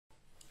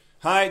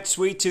Hi, it's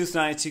Sweet Tooth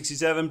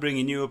 967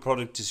 bringing you a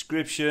product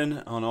description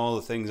on all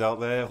the things out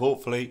there,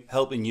 hopefully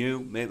helping you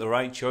make the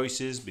right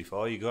choices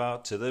before you go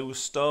out to those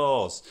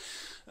stores.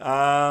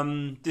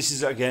 This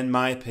is again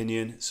my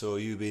opinion, so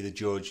you be the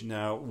judge.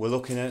 Now we're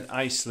looking at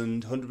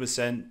Iceland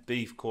 100%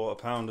 beef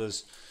quarter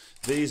pounders.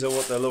 These are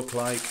what they look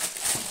like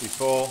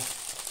before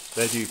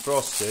they're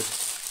defrosted,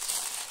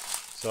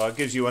 so that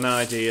gives you an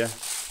idea.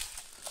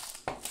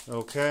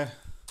 Okay,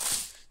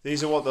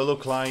 these are what they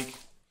look like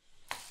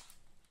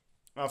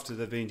after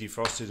they've been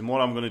defrosted, and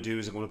what I'm going to do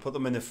is I'm going to put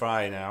them in the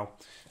fryer now.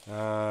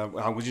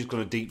 I'm just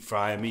going to deep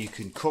fry them. You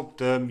can cook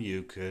them,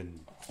 you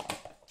can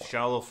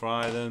shallow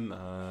fry them,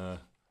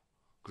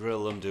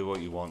 grill them, do what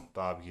you want,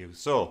 barbecue.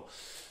 So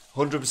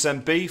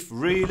 100% beef,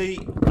 really,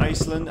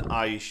 Iceland,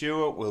 are you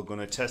sure? We're going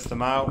to test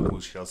them out,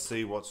 we shall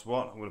see what's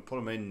what. I'm going to put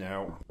them in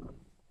now.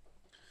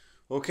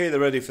 Okay,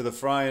 they're ready for the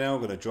fry now. I'm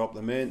going to drop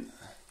them in.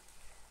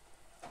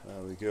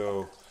 There we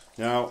go.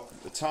 Now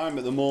the time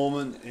at the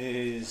moment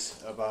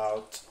is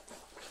about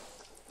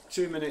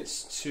 2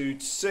 minutes to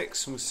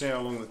 6. We'll see how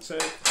long they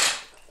take.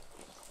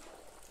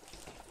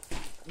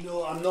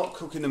 No, I'm not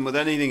cooking them with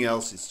anything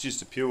else. It's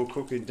just a pure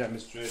cooking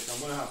demonstration.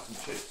 I'm going to have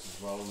some chips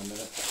as well in a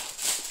minute.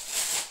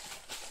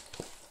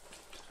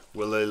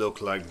 Will they look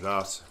like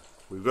that?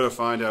 We've got to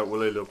find out, will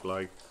they look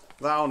like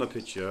that on a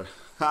picture?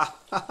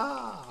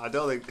 I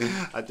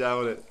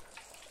doubt it.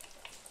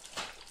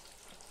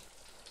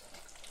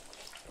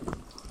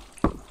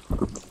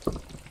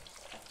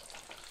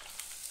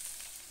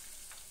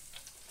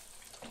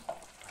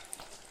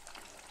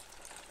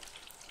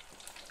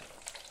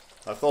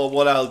 I thought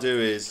what I'll do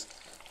is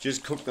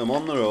just cook them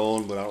on their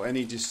own without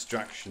any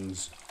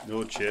distractions,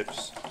 no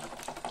chips.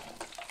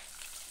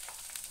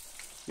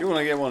 You want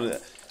to get one of them.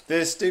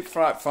 This deep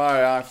fried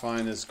fire I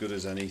find as good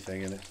as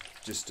anything, and it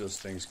just does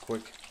things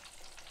quick.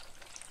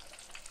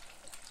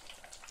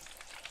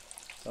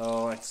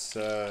 So it's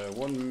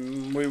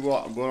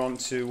we're on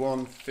to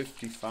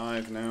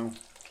 155 now.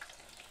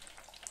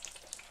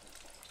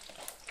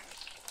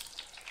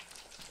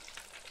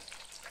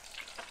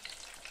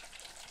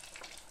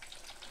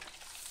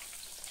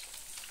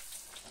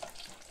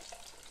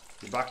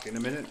 Be back in a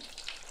minute.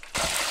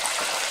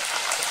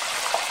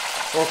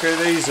 Okay,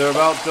 these are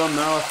about done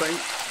now, I think.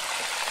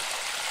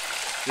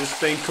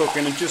 Just been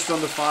cooking in just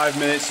under 5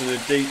 minutes in a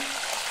deep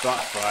fat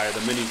fryer,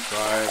 the mini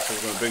fryer, so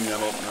we're going to bring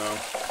them up now.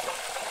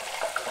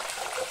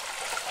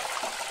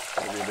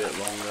 Maybe a bit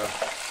longer.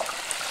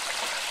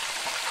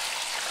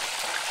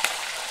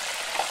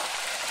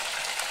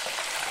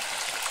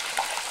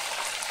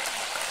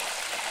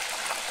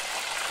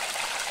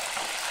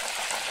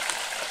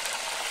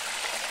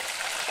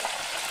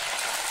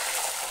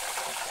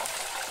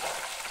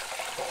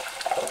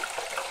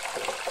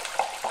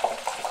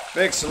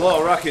 Makes a lot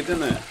of racket,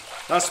 doesn't it?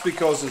 That's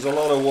because there's a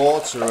lot of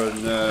water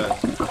and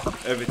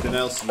everything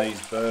else in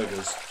these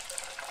burgers.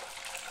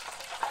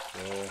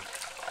 So.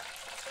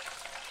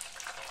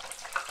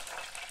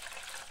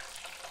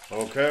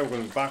 Okay, we're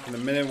going to be back in a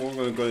minute. What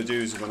we're going to do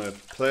is we're going to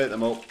plate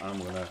them up and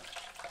we're going to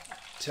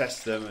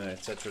test them,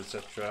 etc,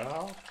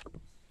 etc.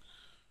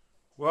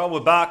 Well,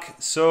 we're back.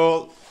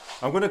 So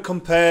I'm going to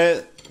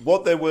compare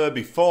what they were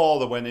before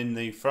they went in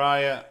the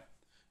fryer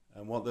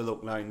and what they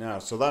look like now.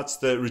 So that's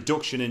the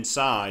reduction in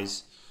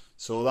size.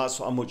 So that's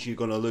how much you're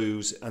going to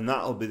lose, and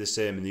that'll be the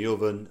same in the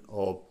oven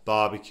or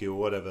barbecue or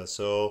whatever.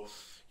 So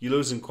you're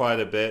losing quite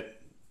a bit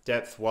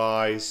depth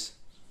wise.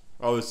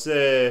 I would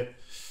say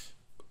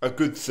a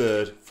good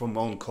third from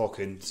on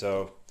cooking.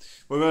 So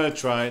we're going to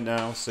try it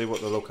now, see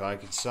what they look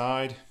like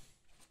inside.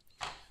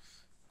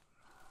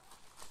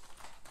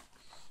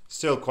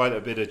 Still quite a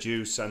bit of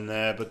juice in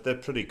there, but they're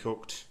pretty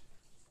cooked.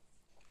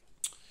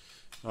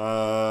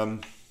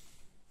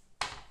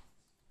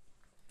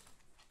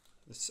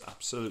 It's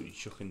absolutely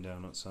chucking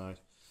down outside.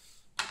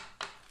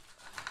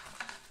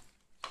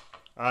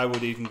 I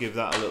would even give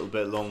that a little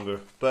bit longer,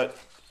 but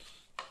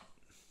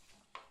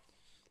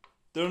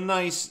they're a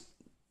nice,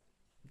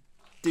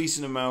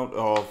 decent amount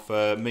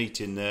of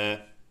meat in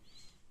there.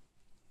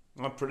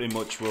 I pretty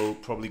much will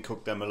probably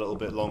cook them a little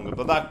bit longer,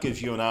 but that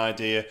gives you an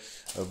idea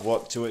of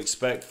what to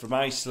expect from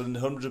Iceland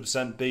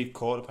 100% beef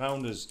quarter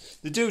pounders.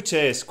 They do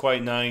taste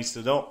quite nice.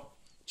 They're not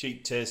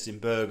cheap tasting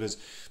burgers,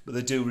 but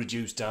they do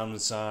reduce down the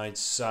size,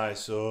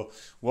 so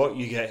what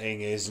you're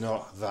getting is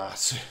not that.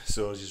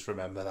 So just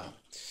remember that.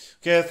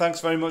 Okay,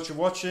 thanks very much for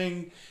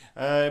watching,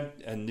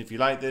 and if you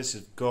like this,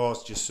 of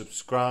course, just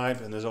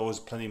subscribe, and there's always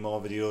plenty more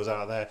videos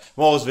out there.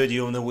 I'm always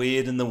videoing the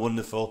weird and the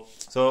wonderful.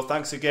 So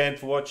thanks again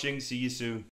for watching. See you soon.